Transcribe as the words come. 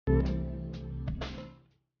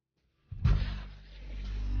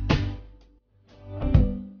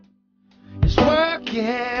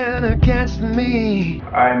working against me.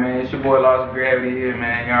 Alright, man, it's your boy Lost Gravity here,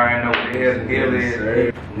 man. Y'all already know what the hell the deal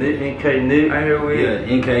is. Nick, NK Nick. I'm here with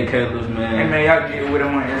NK man. Hey man, y'all get with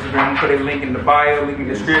him on Instagram. I'm gonna put a link in the bio, link in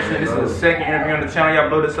the description. This is the second interview on the channel. Y'all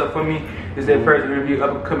blow this up for me. This is their first interview,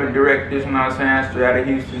 upcoming directors, you know what I'm saying, straight out of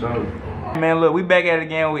Houston. Man, look, we back at it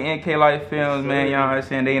again with Nklyfe Films, man. Y'all know what I'm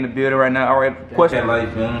saying? They in the building right now. Alright, question.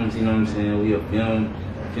 Nklyfe Films, you know what I'm saying? We a film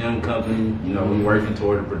company, you know, we working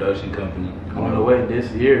toward a production company. On the way this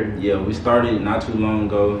year. Yeah, we started not too long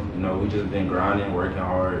ago. You know, we just been grinding, working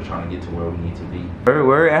hard, trying to get to where we need to be.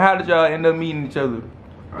 Word. And how did y'all end up meeting each other?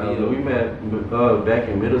 We met back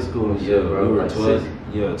in middle school and shit, bro. We were like 12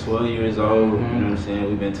 years old, you know what I'm saying?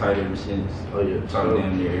 We've been tight ever since. Oh yeah. Talk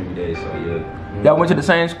damn near every day, so yeah. Y'all went to the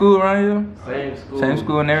same school around here? Same school. Same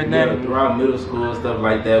school and everything? Yeah, throughout middle school and stuff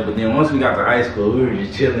like that, but then once we got to high school, we were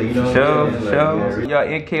just chilling, you know what I'm saying? Sure. Y'all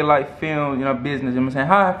Nklyfe Film, you know, business, you know what I'm saying?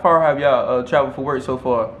 How far have y'all traveled for work so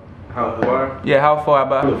far? How far? Yeah, how far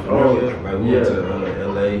about? Like we went to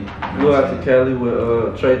LA. We went out to Cali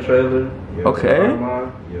with Trey Trailer. Yeah, okay.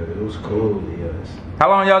 Yeah, it was cool, yes. How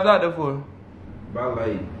long y'all was out there for? About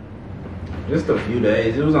like just a few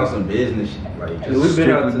days. It was on some business shit, like just we've been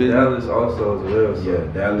out to business. Dallas also as well. So. Yeah,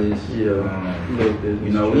 Dallas. Yeah.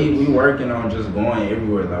 You know, we working on just going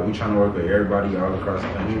everywhere. Like we trying to work with everybody all across the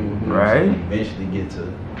country. Right. So eventually get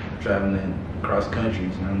to traveling cross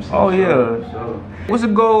countries. You know what I'm saying? Oh yeah. So. What's the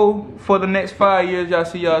goal for the next 5 years? Y'all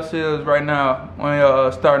see yourselves right now when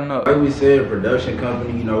y'all starting up? Like we said, production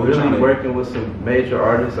company. You know, We're really working with some major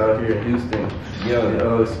artists out here in Houston.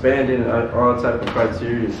 Yeah. Expanding all type of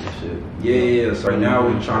criteria and shit. Yeah. So right now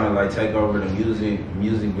we're trying to like take over the music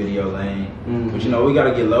video lane. But you know, we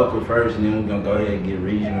gotta get local first, and then we're gonna go ahead and get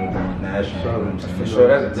regional and national. You know what I'm saying? For sure,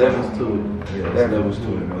 that's levels to it. Yeah, that's levels to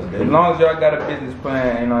it. Most As definitely. long as y'all got a business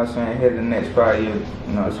plan, you know what I'm saying, ahead of the next 5 years,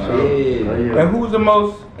 you know what I'm saying? Yeah. And who's the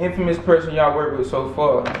most infamous person y'all worked with so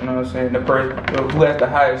far? You know what I'm saying? The person who has the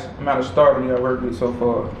highest amount of stardom y'all worked with so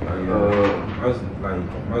far?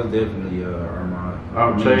 Most definitely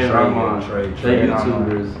Armand. Trey and Armand. Trey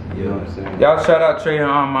YouTubers. You know what I'm saying? Y'all shout out Trey and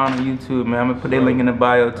Armand on YouTube, man. I'm gonna put their link in the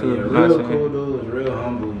bio too. Yeah, You know real what I'm saying? cool dudes, real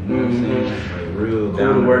humble. You know what I'm saying? Like real Cool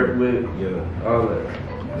down to work with. Yeah. All that.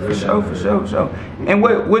 For sure. And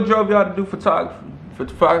what drove y'all to do photography,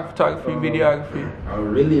 videography? I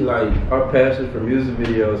really like Our passion for music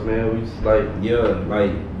videos, man. We just like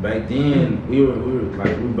like back then we were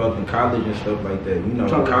both in college and stuff like that. You know,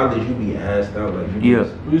 in college you be asked out like we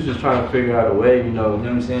was just trying to figure out a way, you know what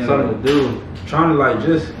I'm saying? Something to do. Trying to like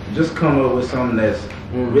just come up with something that's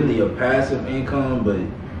really a passive income, but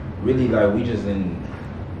really like we just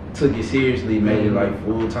took it seriously, made it like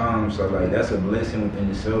full time. So like that's a blessing within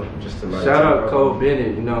itself. Just to like shout out Cole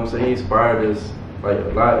Bennett, you know what I'm saying? He inspired us like a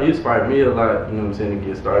lot. He inspired me a lot, you know what I'm saying, to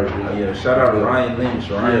get started. Yeah, shout out to Ryan Lynch.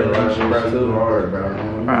 Ryan Lynch too hard, bro.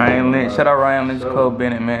 Ryan Lynch, shout out Ryan Lynch, Cole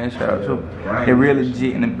Bennett, man. Shout out to they're really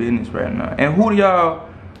legit in the business right now. And who's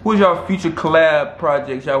y'all future collab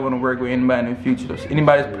projects y'all want to work with? Anybody in the future?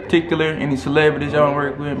 Anybody in particular? Any celebrities y'all want to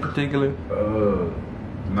work with in particular?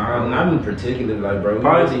 Nah, not in particular, like bro.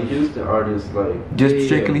 Probably Houston artists, like just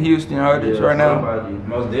strictly Houston artists right now.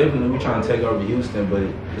 Most definitely, we trying to take over Houston, but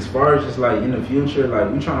as far as just like in the future, like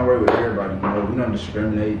we trying to work with everybody. You know, we don't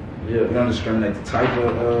discriminate. Yeah. We don't discriminate the type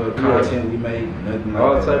of content we make, nothing like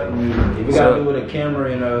all that. Type of music. If we gotta do with a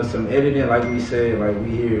camera and some editing, like we said, like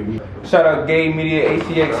we here. Shout out Gay Media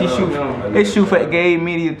ACX. They shoot for Gay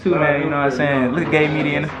Media too, man. You know what I'm saying? Look at Gay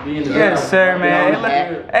Media. Yes, sir, man.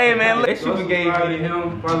 Hey, man, look. They shoot for Gay Media.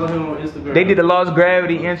 Follow him on Instagram. They did the Lost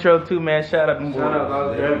Gravity intro too, man. Shout out them boys. Shout out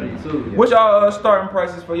Lost Gravity too. What's y'all starting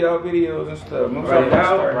prices for y'all videos and stuff?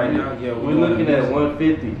 Right now, yeah, we're looking at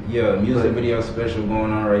 150. Yeah, music video special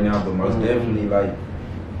going on right now, but most definitely like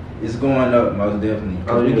it's going up, most definitely.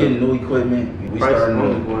 Cause we getting new equipment. We starting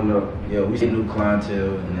going up. Yeah, we see new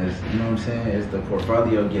clientele, and as you know what I'm saying, as the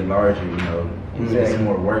portfolio get larger, you know, it's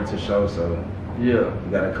more work to show. So yeah,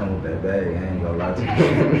 you gotta come with that bag. I ain't gonna lie to you.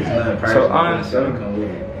 It's nothing personal. So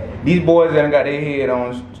honestly, these boys that got their head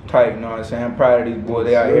on tight, you know what I'm saying? I'm proud of these boys.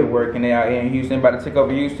 They out here working. They out here in Houston, about to take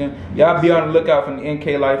over Houston. Y'all be on the lookout for the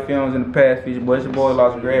Nklyfe Films in the past future. Boy, it's your boy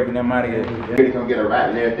Lost Gravity, and I'm out of here. Really gonna get a rap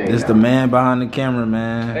and everything. It's the man behind the camera,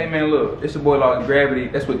 man. Hey man, look, it's your boy Lost Gravity.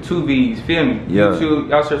 That's with 2 V's. Feel me? Yeah. YouTube,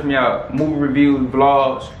 y'all search me out. Movie reviews,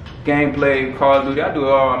 vlogs, gameplay, Call of Duty. I do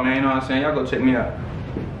it all, man. You know what I'm saying? Y'all go check me out.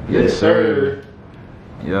 Yes, sir.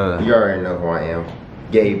 Yeah. You already know who I am.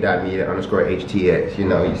 Gabe.media_HTX. You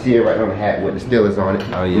know, you see it right on the hat with the Steelers on it.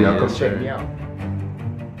 Oh yeah. You know, come check me out.